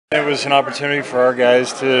It was an opportunity for our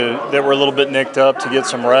guys that were a little bit nicked up to get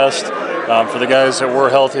some rest. For the guys that were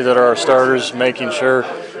healthy, that are our starters, making sure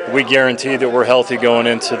we guarantee that we're healthy going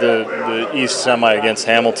into the East semi against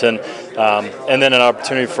Hamilton, and then an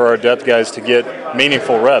opportunity for our depth guys to get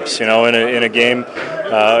meaningful reps. In a game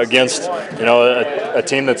against a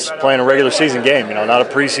team that's playing a regular season game. Not a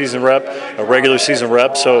preseason rep, a regular season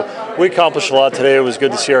rep. So we accomplished a lot today. It was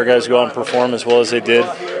good to see our guys go out and perform as well as they did.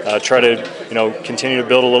 Try to continue to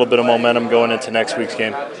build a little bit of momentum going into next week's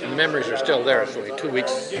game. The memories are still there. It's only 2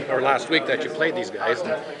 weeks or last week that you played these guys.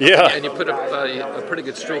 And you put up a pretty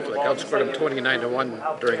good streak. Like outscored them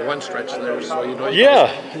 29-1 during one stretch there. So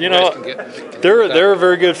they're a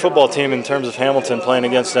very good football team in terms of Hamilton, playing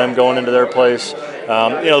against them, going into their place.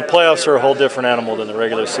 The playoffs are a whole different animal than the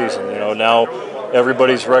regular season. Now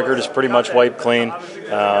everybody's record is pretty much wiped clean.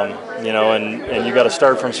 And you got to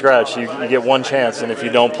start from scratch. You get one chance, and if you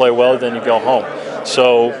don't play well, then you go home.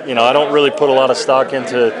 So, I don't really put a lot of stock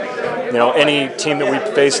into, any team that we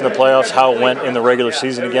face in the playoffs, how it went in the regular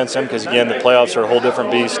season against them, because, again, the playoffs are a whole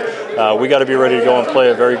different beast. We got to be ready to go and play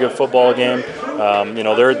a very good football game.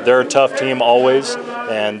 They're a tough team always,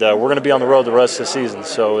 and we're going to be on the road the rest of the season.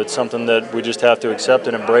 So it's something that we just have to accept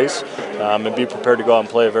and embrace, and be prepared to go out and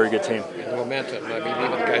play a very good team. Momentum. Even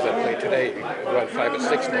the guys that played today run 5 and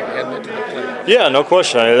 6 now heading into the play. Yeah, no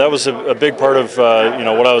question. That was a big part of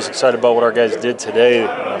what I was excited about what our guys did today.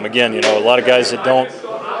 Again, a lot of guys that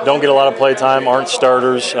don't get a lot of play time, aren't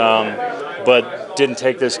starters, but didn't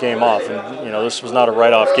take this game off. And this was not a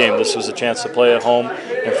write-off game. This was a chance to play at home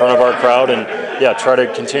in front of our crowd, and try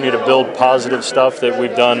to continue to build positive stuff that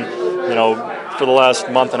we've done, for the last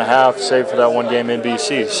month and a half, save for that one game in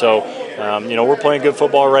BC. So. We're playing good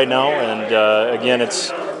football right now, and again,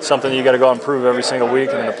 it's something you got to go out and prove every single week.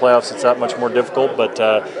 And in the playoffs, it's that much more difficult. But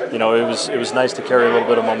it was nice to carry a little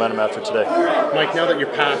bit of momentum after today. Mike, now that your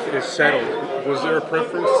path is settled, was there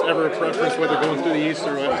ever a preference whether going through the East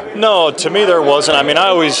or West? No, to me there wasn't. I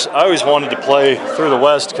always wanted to play through the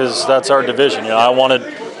West because that's our division. I wanted.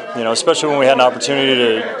 Especially when we had an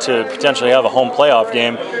opportunity to potentially have a home playoff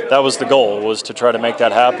game, that was the goal, was to try to make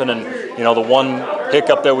that happen. And, the one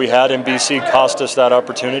hiccup that we had in BC cost us that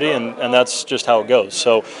opportunity, and that's just how it goes.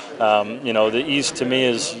 So, the East to me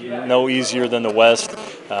is no easier than the West.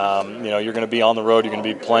 You're going to be on the road, you're going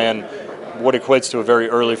to be playing what equates to a very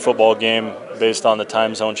early football game based on the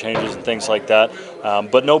time zone changes and things like that.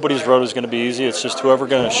 But nobody's road is going to be easy. It's just whoever's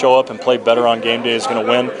going to show up and play better on game day is going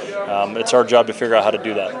to win. It's our job to figure out how to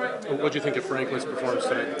do that. What did you think of Franklin's performance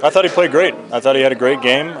today? I thought he played great. I thought he had a great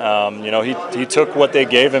game. He took what they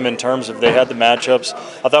gave him in terms of they had the matchups.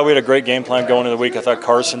 I thought we had a great game plan going into the week. I thought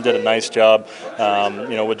Carson did a nice job,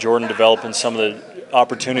 with Jordan developing some of the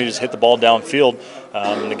opportunities to hit the ball downfield.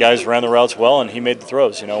 The guys ran the routes well, and he made the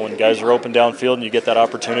throws. When guys are open downfield and you get that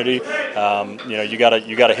opportunity, you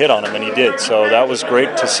gotta hit on them, and he did. So that was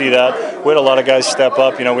great to see that. We had a lot of guys step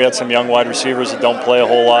up. We had some young wide receivers that don't play a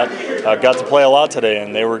whole lot, got to play a lot today,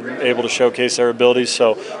 and they were able to showcase their abilities.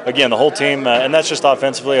 So again, the whole team, and that's just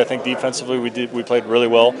offensively. I think defensively we played really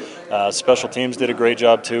well. Special teams did a great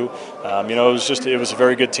job too. It was a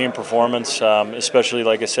very good team performance, especially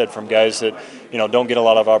like I said, from guys that don't get a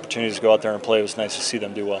lot of opportunities to go out there and play. It was nice to see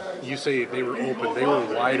them do well. You say they were open. They were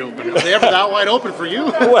wide open. Were they ever that wide open for you?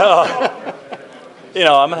 Well,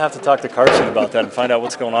 I'm going to have to talk to Carson about that and find out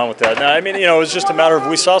what's going on with that. Now, it was just a matter of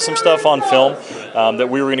we saw some stuff on film that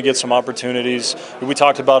we were going to get some opportunities. We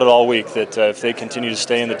talked about it all week, that if they continue to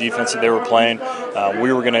stay in the defense that they were playing,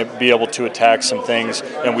 we were going to be able to attack some things,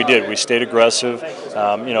 and we did. We stayed aggressive.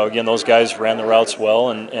 Again, those guys ran the routes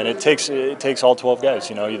well, and it takes all 12 guys.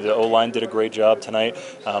 The O-line did a great job tonight.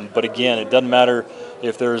 But again, it doesn't matter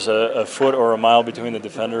if there's a foot or a mile between the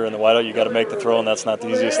defender and the wideout. You got to make the throw, and that's not the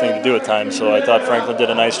easiest thing to do at times. So I thought Franklin did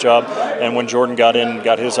a nice job, and when Jordan got in and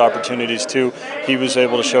got his opportunities too, he was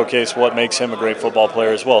able to showcase what makes him a great football player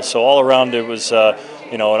as well. So all around, it was an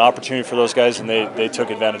opportunity for those guys, and they took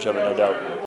advantage of it, no doubt.